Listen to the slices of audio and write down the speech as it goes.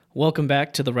Welcome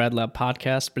back to the Rad Lab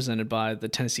podcast presented by the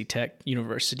Tennessee Tech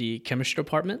University Chemistry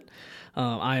Department.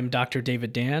 I am Dr.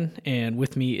 David Dan, and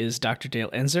with me is Dr. Dale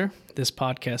Enzer. This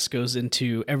podcast goes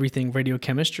into everything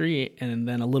radiochemistry and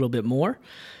then a little bit more.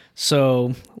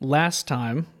 So last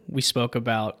time we spoke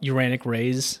about uranic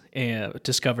rays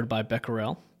discovered by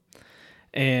Becquerel,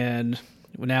 and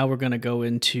now we're going to go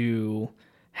into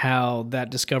how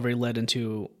that discovery led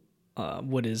into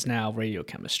what is now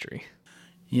radiochemistry.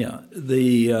 Yeah,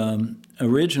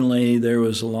 originally there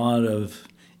was a lot of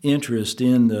interest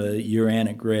in the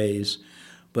uranic rays,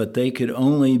 but they could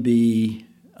only be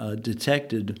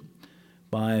detected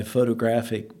by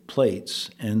photographic plates,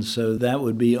 and so that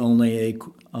would be only a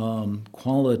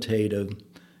qualitative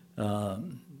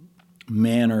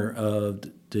manner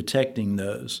of detecting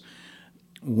those.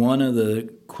 One of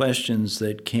the questions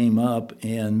that came up,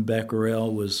 and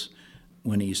Becquerel was,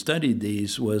 when he studied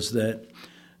these, was that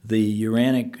the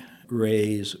uranic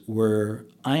rays were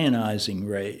ionizing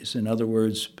rays. In other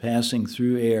words, passing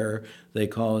through air, they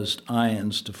caused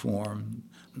ions to form.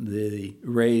 The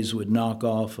rays would knock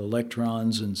off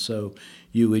electrons, and so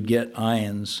you would get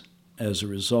ions as a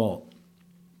result.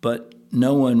 But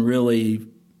no one really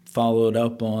followed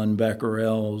up on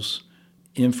Becquerel's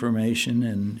information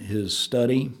and his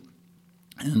study.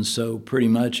 And so pretty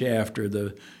much a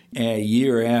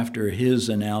year after his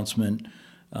announcement,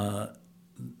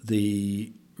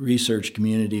 the research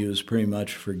community was pretty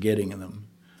much forgetting them.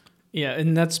 Yeah,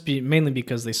 and that's mainly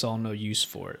because they saw no use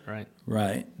for it, right?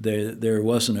 Right. There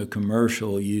wasn't a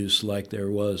commercial use like there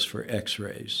was for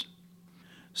X-rays.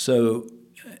 So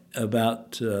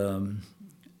about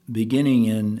beginning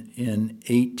in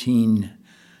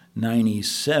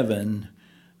 1897,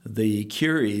 the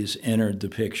Curies entered the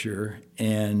picture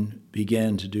and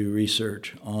began to do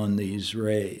research on these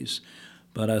rays.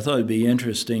 But I thought it'd be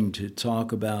interesting to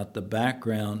talk about the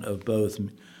background of both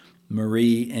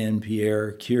Marie and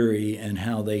Pierre Curie and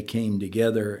how they came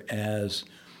together as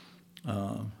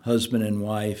husband and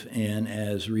wife and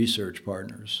as research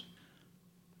partners.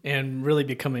 And really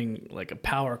becoming like a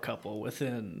power couple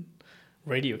within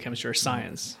radiochemistry or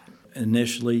science.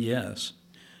 Initially, yes.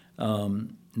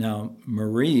 Now,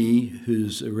 Marie,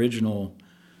 whose original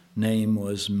name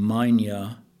was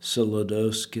Mania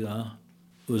Solodowska,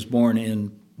 was born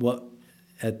in what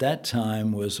at that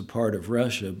time was a part of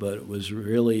Russia, but it was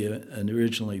really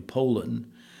originally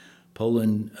Poland.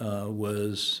 Poland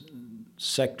was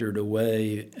sectored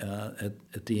away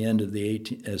at the end of the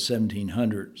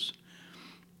 1700s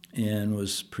and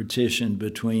was partitioned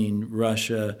between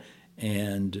Russia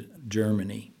and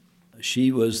Germany.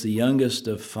 She was the youngest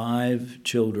of 5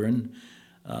 children.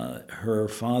 Her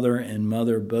father and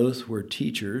mother both were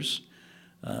teachers.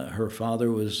 Her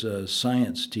father was a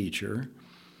science teacher.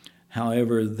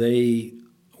 However, they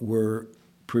were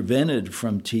prevented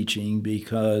from teaching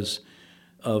because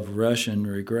of Russian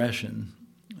regression.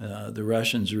 The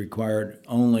Russians required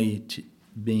only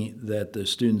that the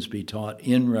students be taught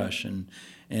in Russian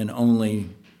and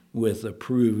only with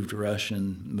approved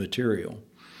Russian material.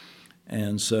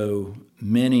 And so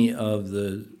many of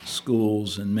the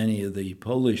schools and many of the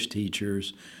Polish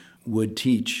teachers would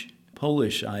teach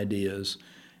Polish ideas,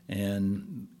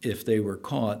 and if they were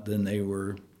caught, then they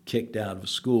were kicked out of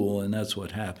school, and that's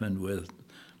what happened with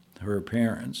her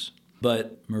parents.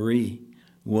 But Marie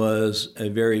was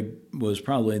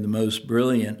probably the most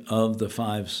brilliant of the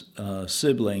 5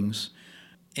 siblings,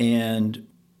 and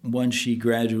once she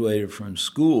graduated from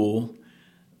school,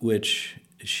 which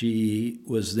she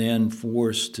was then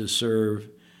forced to serve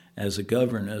as a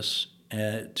governess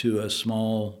to a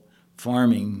small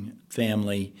farming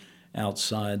family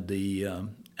outside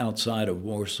of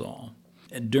Warsaw.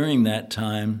 During that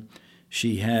time,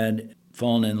 she had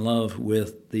fallen in love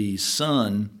with the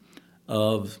son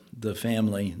of the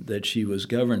family that she was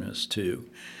governess to.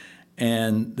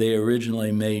 And they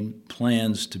originally made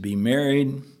plans to be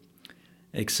married,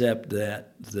 except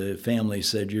that the family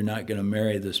said, "You're not going to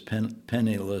marry this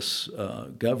penniless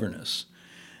governess."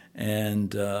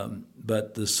 And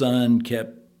but the son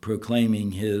kept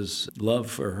proclaiming his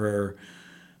love for her.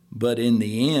 But in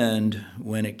the end,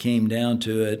 when it came down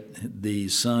to it, the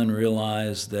son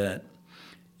realized that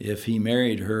if he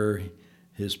married her,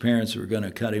 his parents were going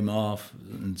to cut him off,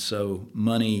 and so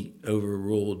money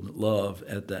overruled love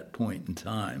at that point in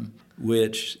time,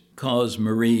 which caused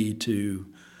Marie to,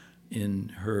 in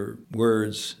her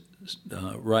words,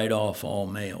 write off all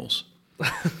males.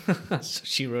 So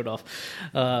she wrote off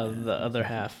the other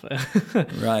half.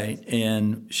 Right,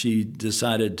 and she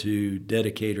decided to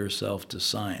dedicate herself to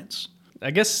science.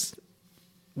 I guess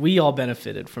we all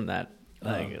benefited from that,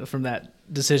 from that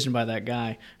decision by that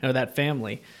guy or that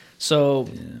family. So,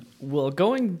 well,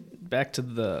 going back to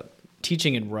the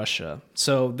teaching in Russia,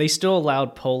 so they still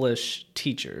allowed Polish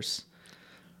teachers.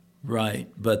 Right,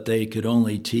 but they could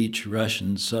only teach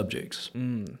Russian subjects.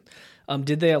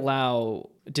 Did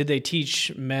they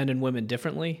teach men and women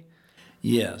differently?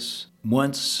 Yes.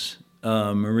 Once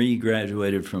Marie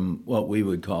graduated from what we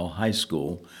would call high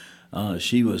school,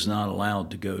 she was not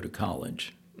allowed to go to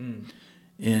college.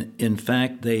 In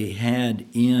fact, they had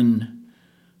in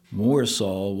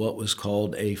Warsaw what was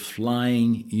called a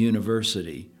flying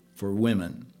university for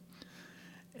women.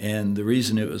 And the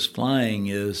reason it was flying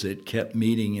is it kept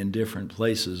meeting in different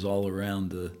places all around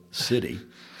the city.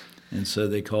 And so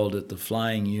they called it the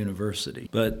Flying University.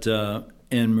 But,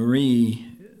 and Marie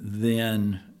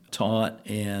then taught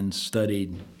and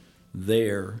studied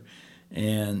there.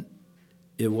 And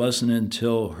it wasn't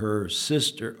until her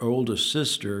oldest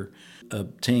sister,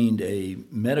 obtained a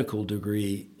medical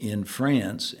degree in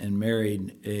France and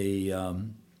married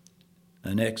an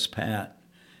expat,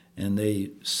 and they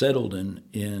settled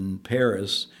in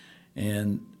Paris,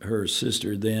 and her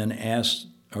sister then asked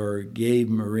or gave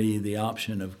Marie the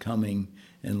option of coming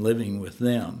and living with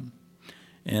them.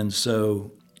 And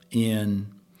so in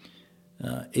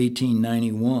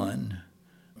 1891,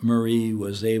 Marie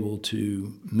was able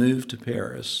to move to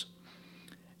Paris,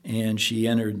 and she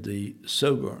entered the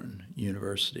Sorbonne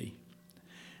University.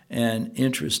 And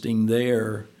interesting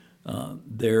there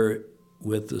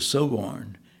with the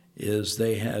Sorbonne is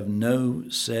they have no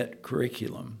set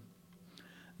curriculum.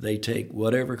 They take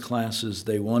whatever classes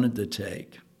they wanted to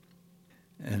take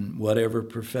and whatever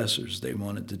professors they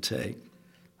wanted to take.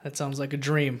 That sounds like a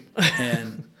dream.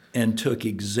 and took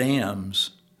exams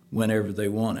whenever they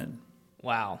wanted.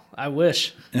 Wow, I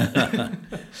wish.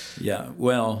 Yeah,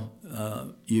 well,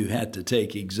 you had to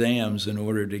take exams in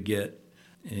order to get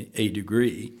a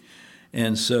degree.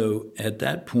 And so at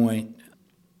that point,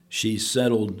 she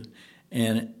settled,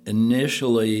 and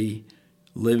initially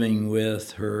living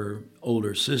with her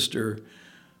older sister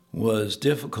was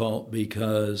difficult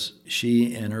because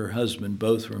she and her husband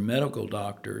both were medical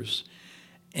doctors,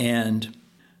 and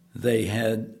they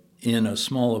had, in a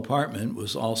small apartment,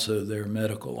 was also their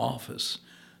medical office.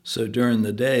 So during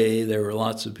the day, there were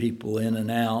lots of people in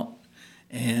and out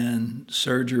and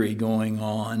surgery going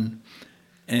on.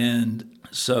 And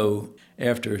so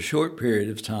after a short period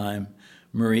of time,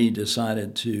 Marie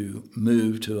decided to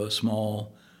move to a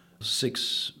small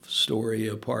 6-story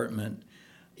apartment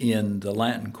in the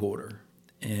Latin Quarter.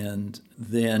 And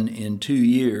then in 2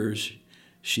 years,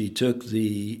 she took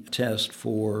the test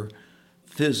for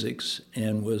physics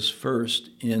and was first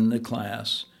in the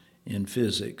class in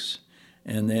physics.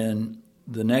 And then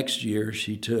the next year,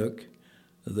 she took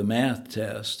the math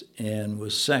test and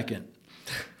was second.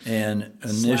 And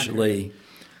initially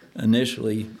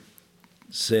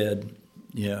said,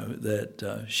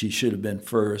 that she should have been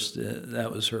first.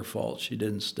 That was her fault. She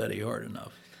didn't study hard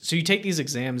enough. So you take these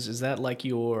exams, is that like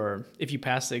if you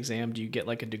pass the exam, do you get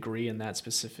like a degree in that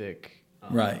specific?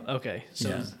 Right. Okay. So,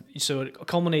 yeah. So it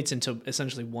culminates into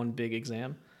essentially one big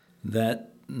exam?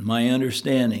 That, my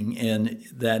understanding, and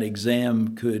that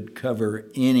exam could cover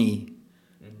any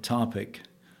topic.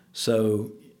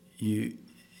 So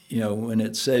when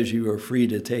it says you are free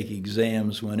to take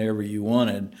exams whenever you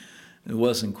wanted, it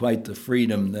wasn't quite the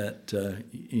freedom that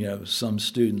some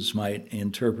students might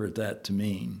interpret that to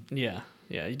mean. Yeah,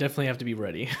 you definitely have to be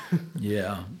ready.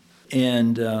 Yeah.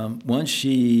 And once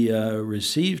she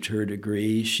received her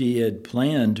degree, she had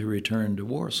planned to return to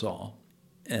Warsaw,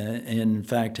 and in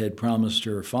fact had promised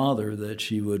her father that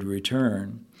she would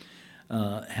return.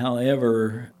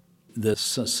 However, the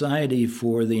Society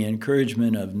for the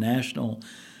Encouragement of National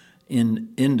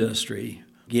Industry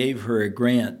gave her a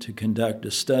grant to conduct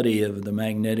a study of the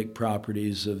magnetic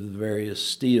properties of the various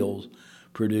steels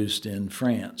produced in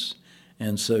France.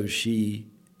 And so she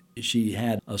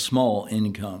had a small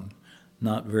income,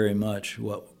 not very much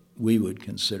what we would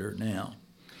consider now.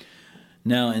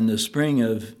 Now, in the spring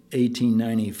of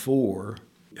 1894,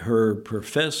 her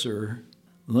professor,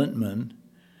 Lintman,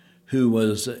 who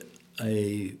was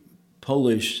a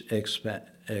Polish expat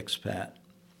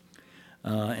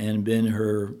and been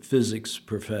her physics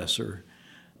professor,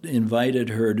 invited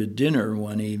her to dinner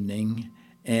one evening,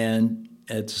 and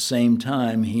at the same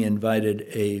time he invited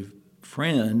a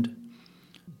friend,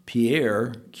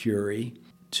 Pierre Curie,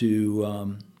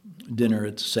 to dinner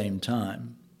at the same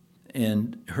time.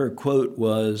 And her quote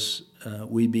was,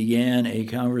 "We began a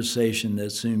conversation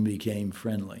that soon became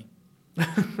friendly."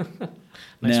 Nice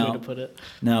way to put it.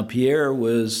 Now, Pierre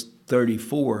was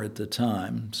 34 at the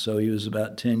time, so he was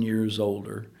about 10 years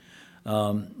older.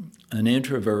 An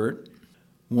introvert,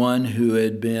 one who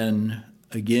had been,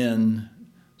 again,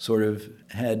 sort of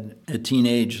had a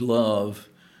teenage love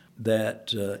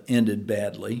that ended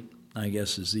badly, I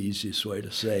guess is the easiest way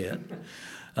to say it.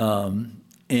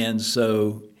 And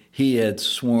so he had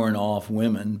sworn off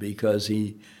women because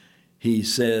he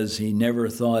says he never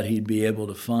thought he'd be able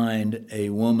to find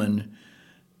a woman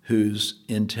whose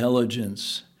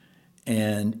intelligence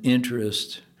and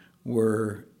interest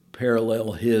were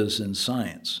parallel his in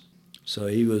science. So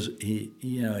he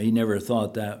never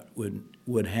thought that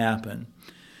would happen.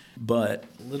 But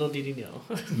little did he know.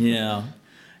 yeah.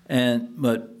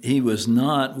 But he was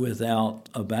not without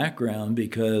a background,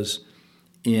 because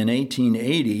in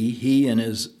 1880, he and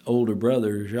his older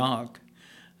brother, Jacques,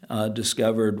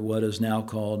 discovered what is now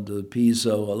called the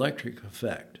piezoelectric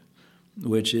effect,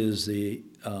 which is the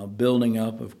building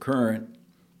up of current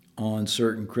on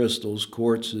certain crystals.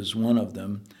 Quartz is one of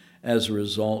them, as a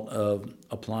result of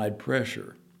applied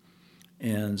pressure.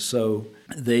 And so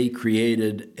they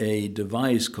created a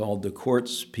device called the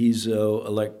quartz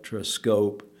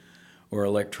piezoelectroscope, or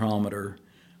electrometer,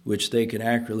 which they could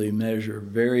accurately measure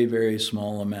very, very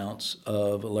small amounts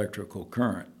of electrical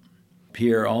current.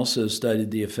 Pierre also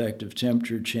studied the effect of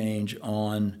temperature change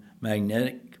on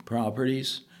magnetic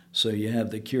properties. So you have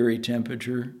the Curie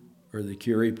temperature or the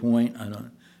Curie point.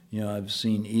 I've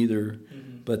seen either,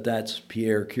 but that's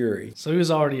Pierre Curie. So he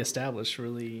was already established,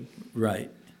 really.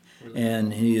 Right.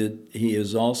 And he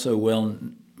is also well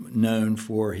known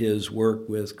for his work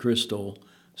with crystal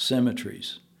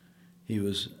symmetries. He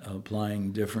was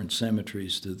applying different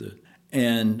symmetries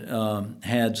and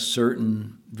had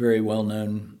certain very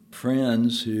well-known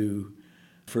friends who,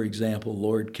 for example,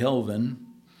 Lord Kelvin,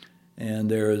 and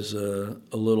there is a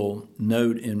little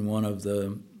note in one of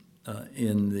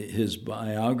his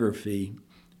biography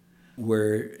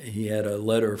where he had a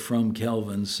letter from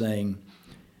Kelvin saying,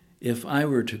 "If I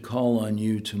were to call on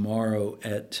you tomorrow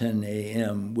at 10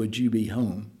 a.m., would you be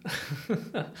home?"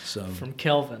 So from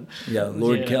Kelvin. Yeah,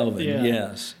 Lord Kelvin, yeah.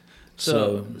 Yes.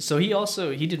 So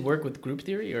he did work with group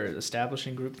theory, or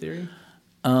establishing group theory?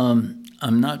 I'm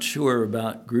not sure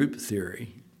about group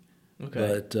theory,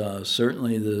 okay. but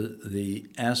certainly the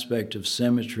aspect of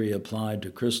symmetry applied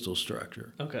to crystal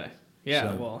structure. Okay.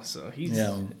 Yeah, so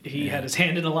he had his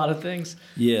hand in a lot of things.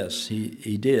 Yes,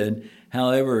 he did.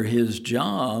 However, his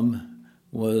job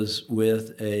was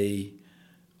with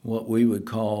what we would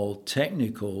call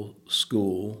technical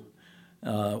school,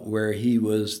 where he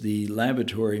was the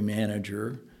laboratory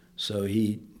manager. So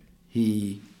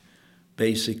he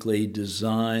basically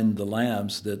designed the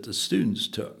labs that the students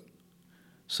took.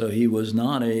 So he was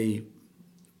not a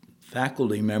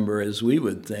faculty member as we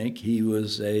would think. He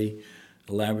was a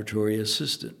laboratory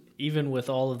assistant. Even with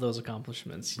all of those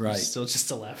accomplishments, right. He's still just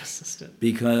a lab assistant.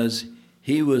 Because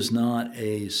he was not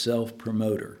a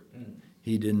self-promoter.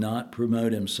 He did not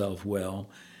promote himself well.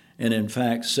 And in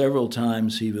fact, several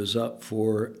times he was up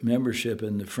for membership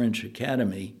in the French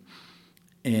Academy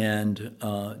and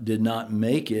did not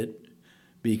make it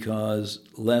because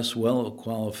less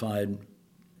well-qualified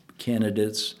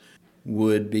candidates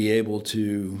would be able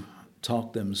to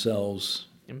talk themselves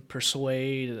and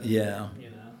persuade.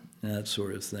 That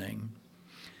sort of thing.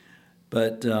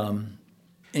 But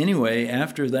anyway,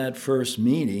 after that first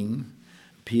meeting,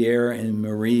 Pierre and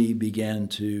Marie began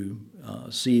to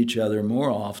see each other more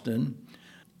often,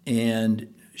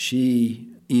 and she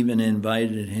even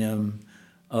invited him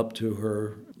up to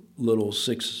her little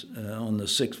on the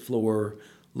sixth floor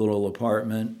little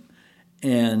apartment.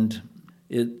 And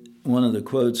one of the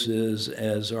quotes is,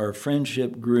 "As our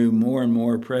friendship grew more and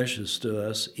more precious to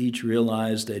us, each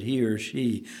realized that he or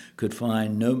she could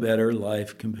find no better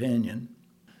life companion."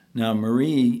 Now,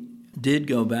 Marie did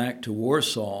go back to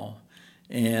Warsaw,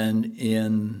 and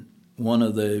in one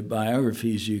of the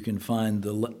biographies you can find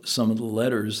some of the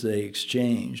letters they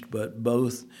exchanged, but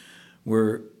both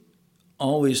were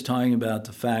always talking about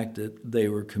the fact that they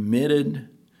were committed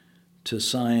to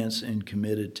science and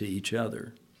committed to each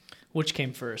other. Which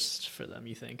came first for them,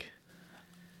 you think?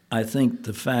 I think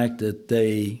the fact that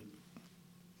they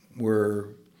were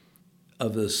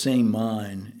of the same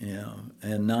mind,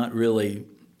 and not really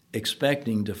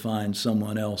expecting to find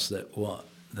someone else that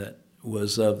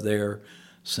was of their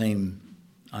same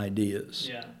ideas.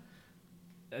 Yeah.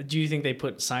 Do you think they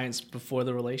put science before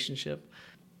the relationship?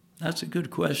 That's a good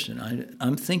question.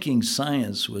 I'm thinking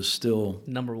science was still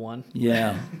number one.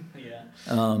 Yeah. Yeah.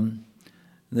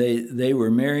 They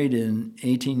were married in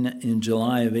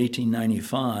July of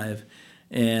 1895,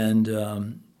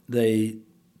 and they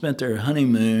spent their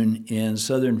honeymoon in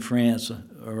southern France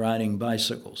riding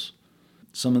bicycles.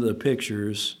 Some of the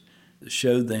pictures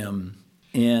showed them,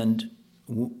 and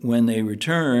when they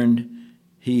returned,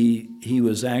 he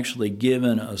was actually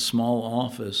given a small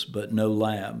office but no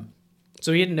lab.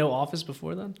 So he had no office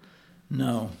before then?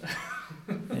 No.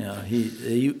 Yeah,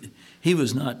 he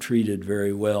was not treated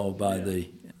very well by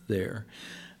there.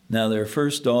 Now, their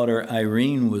first daughter,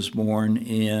 Irene, was born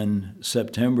in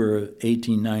September of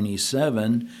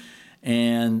 1897,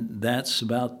 and that's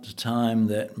about the time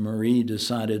that Marie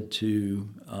decided to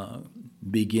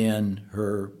begin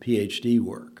her PhD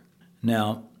work.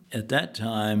 Now, at that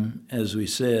time, as we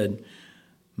said,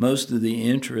 most of the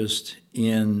interest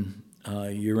in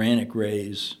uranic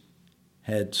rays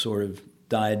had sort of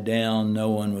died down. No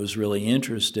one was really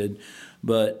interested.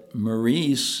 But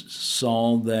Marie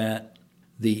saw that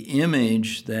the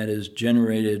image that is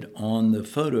generated on the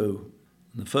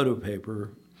photo paper,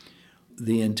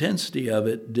 the intensity of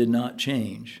it did not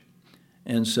change.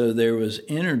 And so there was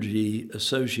energy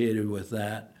associated with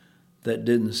that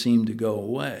didn't seem to go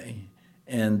away.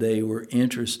 And they were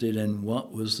interested in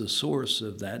what was the source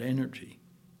of that energy.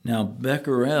 Now,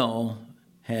 Becquerel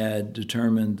had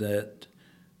determined that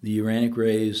the uranic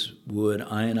rays would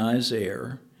ionize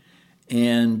air,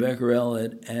 and Becquerel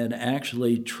had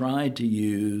actually tried to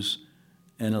use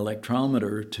an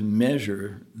electrometer to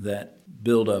measure that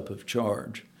buildup of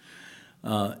charge,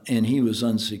 and he was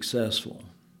unsuccessful.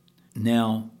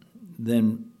 Now,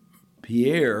 then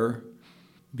Pierre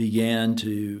began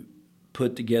to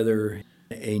put together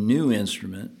a new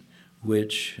instrument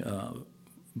which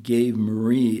gave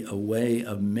Marie a way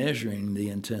of measuring the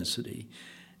intensity.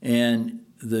 And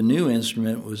the new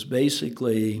instrument was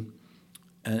basically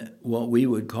what we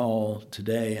would call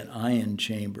today an ion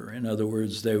chamber. In other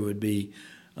words, there would be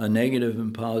a negative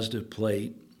and positive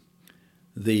plate.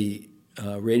 The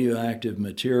radioactive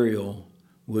material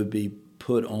would be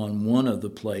put on one of the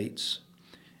plates,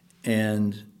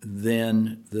 and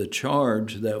then the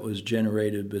charge that was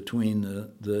generated between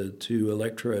the two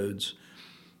electrodes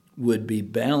would be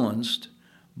balanced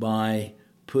by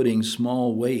putting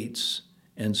small weights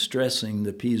and stressing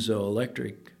the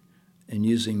piezoelectric and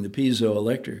using the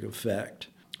piezoelectric effect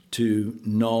to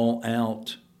null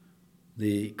out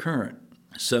the current.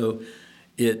 So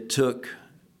it took,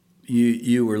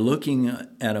 you were looking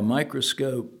at a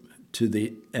microscope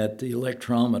at the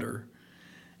electrometer,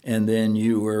 and then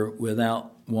you were,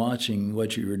 without watching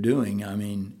what you were doing, I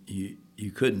mean,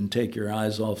 you couldn't take your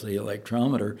eyes off the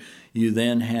electrometer. You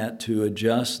then had to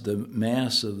adjust the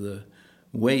mass of the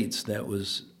weights that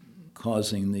was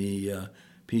causing the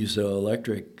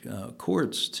piezoelectric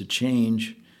quartz to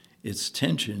change its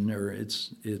tension or its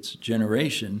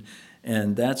generation,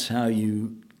 and that's how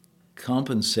you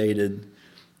compensated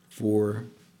for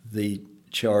the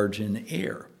charge in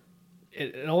air.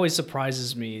 It always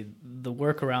surprises me the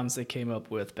workarounds they came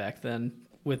up with back then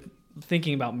with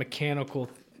thinking about mechanical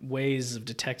ways of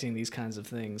detecting these kinds of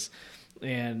things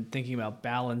and thinking about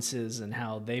balances and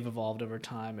how they've evolved over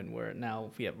time, and where now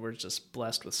we're just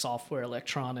blessed with software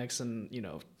electronics and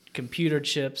computer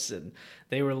chips, and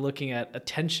they were looking at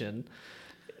attention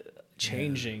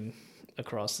changing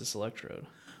across this electrode.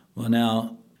 Well,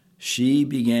 now she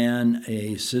began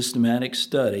a systematic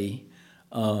study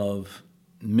of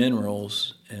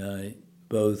minerals,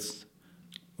 both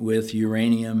with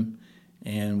uranium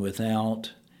and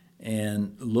without,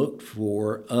 and looked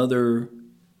for other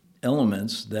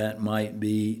elements that might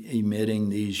be emitting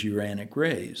these uranic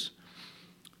rays.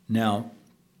 Now,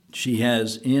 she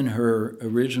has in her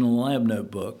original lab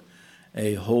notebook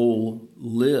a whole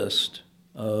list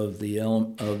of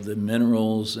the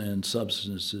minerals and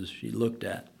substances she looked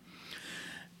at.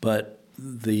 But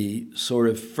the sort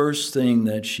of first thing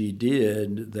that she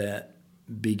did that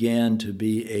began to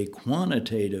be a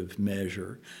quantitative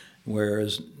measure,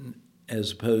 whereas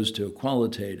as opposed to a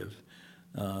qualitative,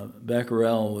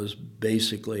 Becquerel was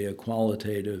basically a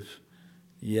qualitative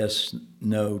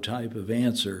yes-no type of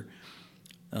answer.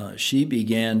 She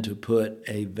began to put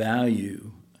a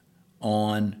value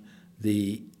on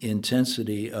the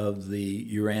intensity of the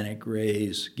uranic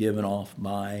rays given off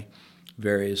by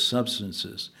various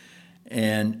substances.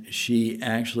 And she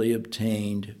actually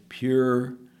obtained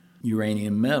pure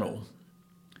uranium metal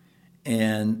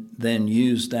and then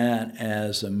used that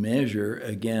as a measure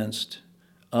against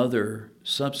other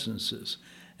substances.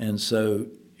 And so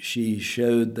she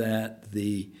showed that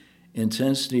the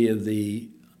intensity of the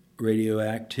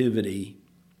radioactivity,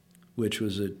 which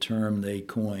was a term they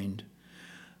coined,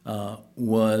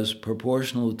 was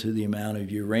proportional to the amount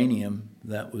of uranium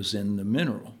that was in the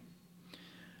mineral.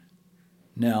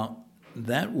 Now,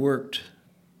 that worked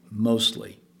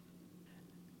mostly.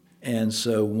 And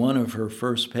so one of her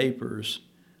first papers,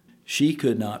 she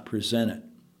could not present it,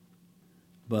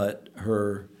 but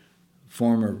her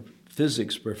former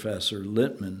physics professor,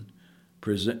 Littman,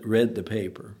 read the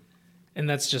paper. And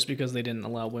that's just because they didn't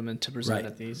allow women to present Right.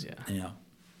 at these, yeah. Yeah.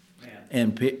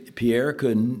 And Pierre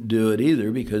couldn't do it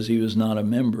either because he was not a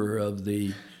member of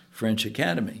the French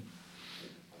Academy.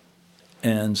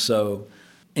 And so,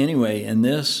 anyway, in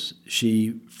this,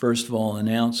 she first of all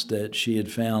announced that she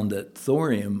had found that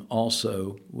thorium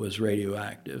also was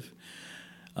radioactive.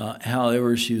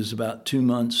 However, she was about 2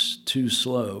 months too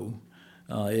slow.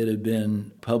 It had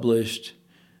been published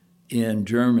in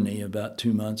Germany about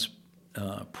 2 months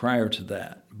prior to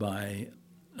that by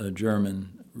a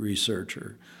German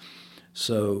researcher.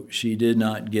 So she did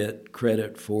not get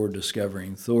credit for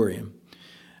discovering thorium.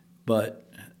 But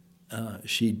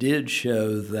she did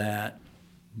show that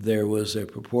there was a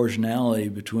proportionality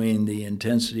between the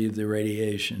intensity of the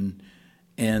radiation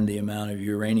and the amount of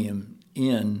uranium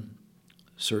in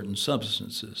certain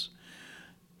substances.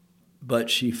 But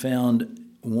she found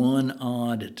one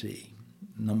oddity,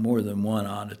 no more than one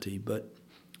oddity, but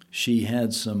she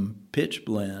had some pitch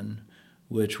blende,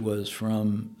 which was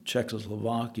from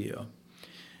Czechoslovakia,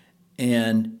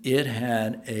 and it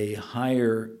had a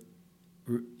higher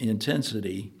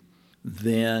intensity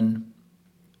than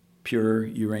pure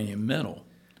uranium metal.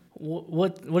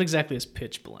 What exactly is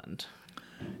pitch blende?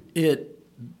 It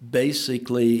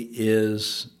basically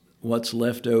is what's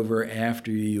left over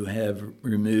after you have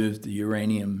removed the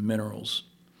uranium minerals,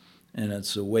 and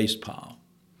it's a waste pile.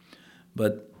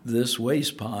 But this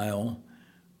waste pile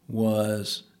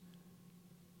was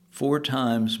 4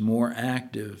 times more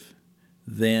active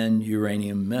than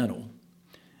uranium metal.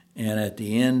 And at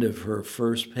the end of her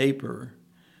first paper,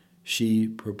 she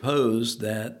proposed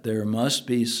that there must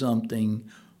be something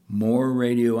more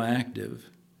radioactive,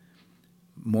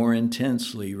 more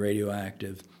intensely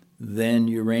radioactive than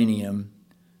uranium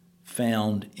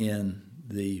found in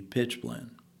the pitch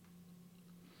blende.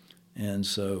 And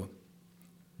so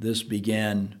this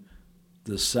began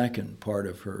the second part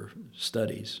of her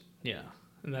studies. Yeah,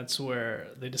 and that's where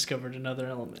they discovered another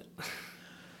element.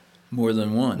 More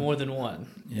than one. More than one.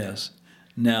 Yes.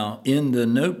 Now, in the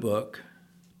notebook,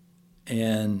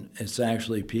 and it's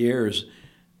actually Pierre's,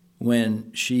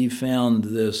 when she found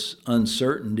this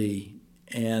uncertainty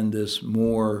and this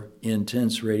more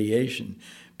intense radiation,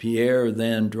 Pierre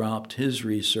then dropped his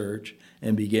research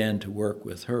and began to work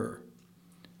with her.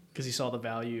 Because he saw the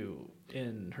value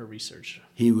in her research.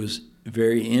 He was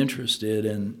very interested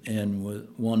and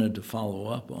wanted to follow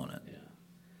up on it. Yeah.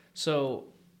 So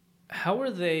how are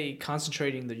they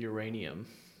concentrating the uranium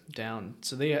down?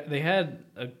 So they had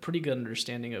a pretty good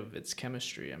understanding of its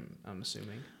chemistry, I'm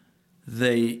assuming.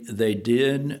 They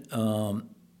did.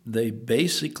 They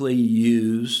basically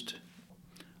used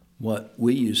what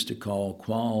we used to call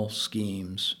qual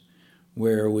schemes,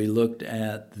 where we looked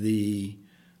at the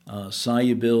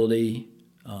solubility,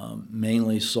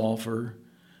 mainly sulfur,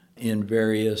 in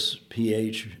various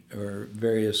pH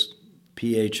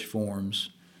forms,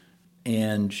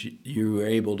 and you were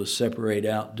able to separate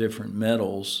out different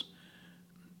metals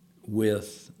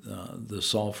with the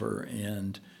sulfur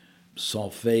and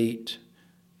sulfate.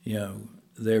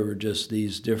 There were just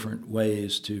these different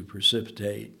ways to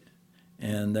precipitate,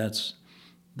 and that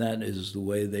is the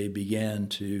way they began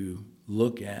to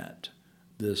look at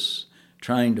this,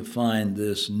 trying to find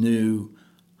this new,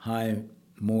 high,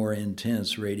 more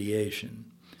intense radiation.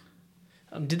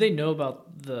 Did they know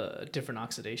about the different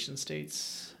oxidation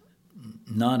states?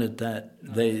 Not at that.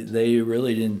 They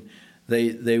really didn't.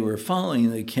 They were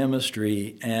following the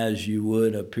chemistry as you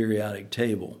would a periodic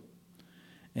table.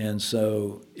 And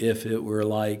so if it were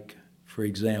like, for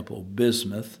example,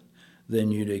 bismuth,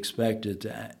 then you'd expect it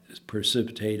to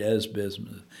precipitate as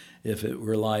bismuth. If it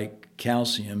were like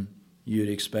calcium, you'd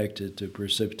expect it to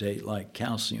precipitate like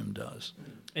calcium does.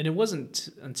 And it wasn't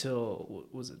until,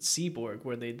 was it Seaborg,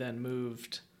 where they then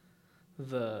moved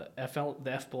the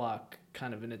F block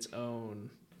kind of in its own.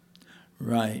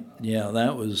 Right. Yeah,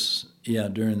 that was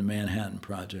during the Manhattan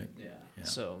Project. Yeah.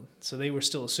 So they were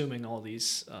still assuming all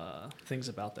these things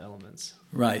about the elements.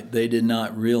 Right. They did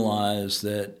not realize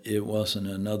that it wasn't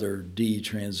another D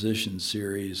transition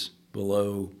series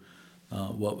below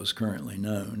what was currently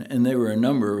known. And there were a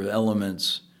number of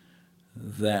elements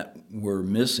that were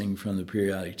missing from the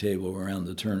periodic table around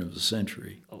the turn of the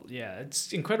century. Oh, yeah,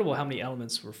 it's incredible how many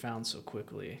elements were found so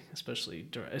quickly, especially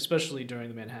during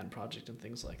the Manhattan Project and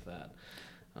things like that.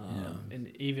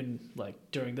 And even like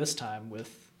during this time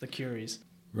with the Curies.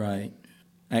 Right.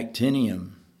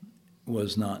 Actinium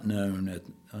was not known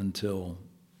until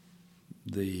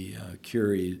the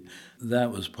Curie.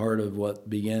 That was part of what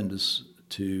began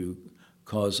to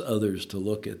cause others to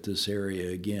look at this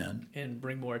area again. And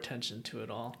bring more attention to it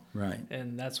all. Right.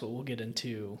 And that's what we'll get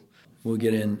into We'll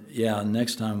get in. Yeah,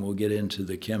 next time we'll get into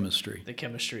the chemistry. The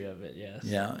chemistry of it, yes.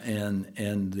 Yeah,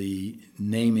 and the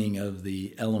naming of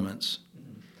the elements.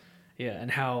 Yeah, and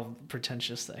how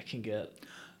pretentious that can get.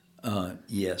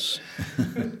 Yes,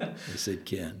 yes, it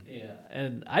can. Yeah,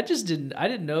 and I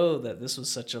didn't know that this was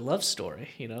such a love story.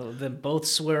 Them both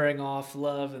swearing off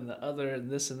love and the other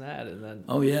and this and that, and then.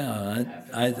 Oh yeah,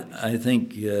 I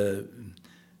think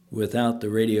without the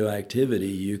radioactivity,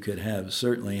 you could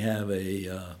certainly have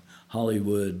a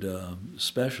Hollywood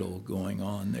special going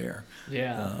on there.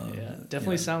 Yeah,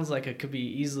 definitely sounds like it could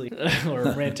be easily or a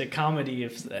romantic comedy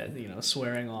if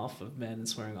swearing off of men and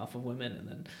swearing off of women and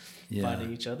then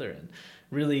fighting each other, and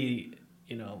really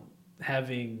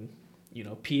having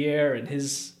Pierre and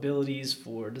his abilities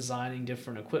for designing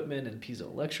different equipment and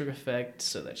piezoelectric effect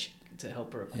so that to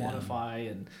help her quantify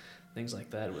and things like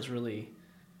that. It was really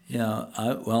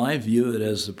I view it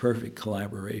as the perfect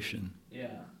collaboration.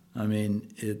 Yeah, I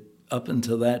mean up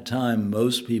until that time,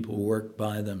 most people worked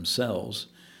by themselves.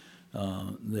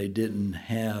 They didn't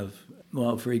have,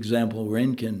 for example,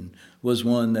 Röntgen was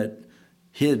one that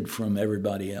hid from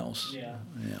everybody else. Yeah.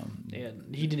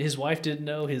 And his wife didn't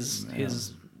know, his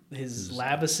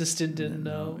lab assistant didn't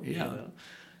know. Yeah.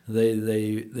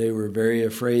 They were very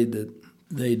afraid that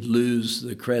they'd lose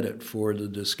the credit for the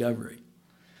discovery.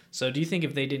 So do you think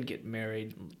if they didn't get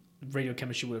married,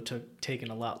 radiochemistry would have taken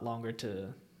a lot longer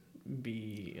to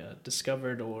be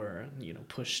discovered or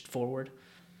pushed forward?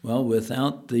 Well,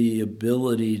 without the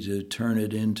ability to turn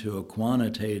it into a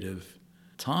quantitative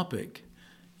topic,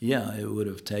 it would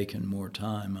have taken more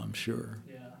time, I'm sure.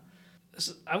 Yeah.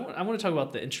 So I want to talk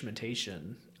about the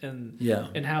instrumentation and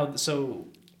how so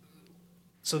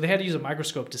they had to use a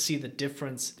microscope to see the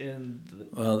difference in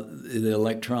the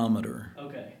electrometer.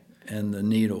 Okay. And the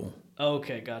needle.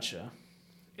 Okay, gotcha.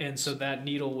 And so that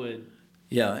needle would.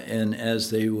 Yeah, and as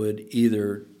they would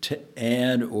either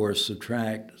add or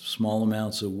subtract small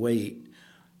amounts of weight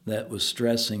that was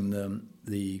stressing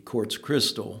the quartz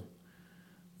crystal,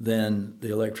 then the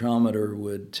electrometer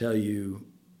would tell you,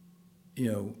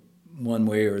 one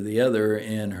way or the other,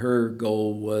 and her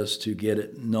goal was to get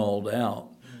it nulled out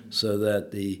so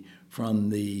that from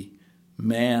the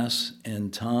mass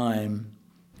and time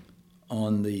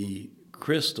on the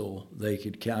crystal, they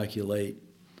could calculate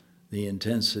the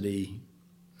intensity.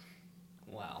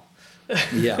 Wow.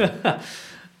 Yeah.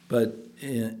 But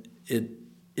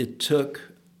it took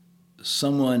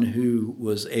someone who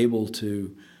was able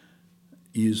to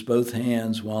use both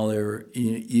hands while they were,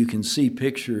 you can see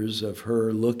pictures of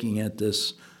her looking at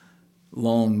this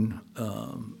long,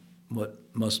 what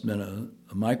must have been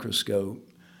a microscope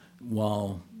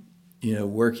while,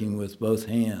 working with both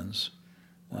hands.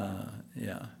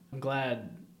 I'm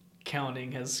glad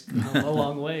counting has come a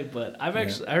long way, but I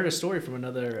heard a story from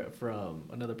another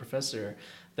professor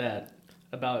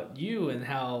about you and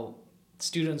how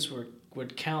students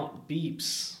would count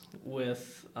beeps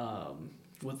with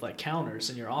like counters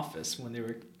in your office when they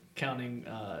were counting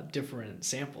different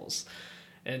samples,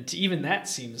 and even that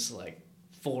seems like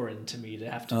foreign to me to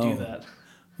have to do that.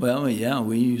 Well,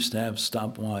 we used to have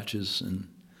stopwatches and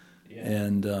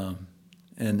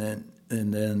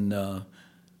then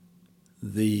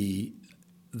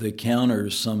the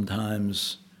counters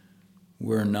sometimes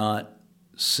were not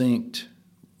synced.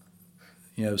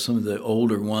 Some of the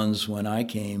older ones when I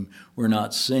came were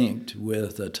not synced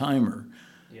with a timer.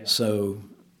 Yeah. So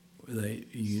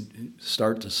you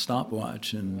start the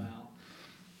stopwatch and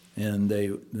they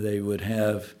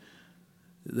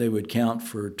would count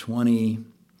for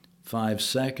 25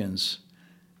 seconds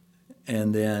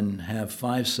and then have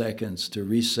 5 seconds to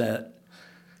reset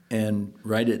and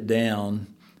write it down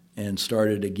and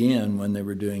start it again when they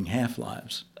were doing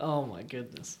half-lives. Oh my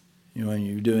goodness. When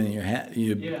you're doing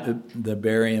the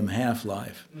barium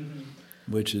half-life,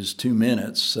 which is 2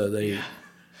 minutes, so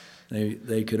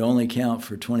they could only count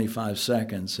for 25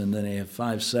 seconds, and then they have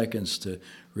 5 seconds to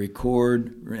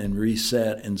record and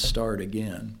reset and start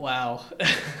again. Wow.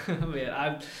 Man,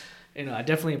 I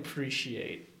definitely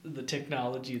appreciate the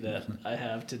technology that I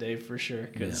have today for sure,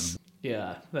 because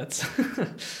that's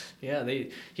you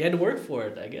had to work for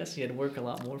it. I guess you had to work a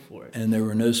lot more for it. And there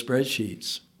were no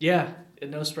spreadsheets. Yeah,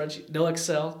 no spreadsheet, no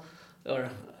Excel,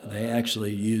 or they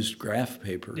actually used graph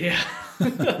paper. Yeah.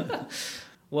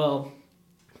 Well,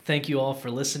 thank you all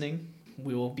for listening.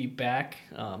 We will be back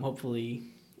hopefully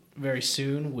very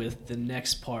soon with the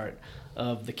next part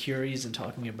of the Curies and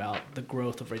talking about the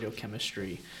growth of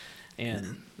radiochemistry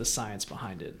and the science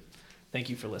behind it. Thank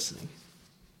you for listening.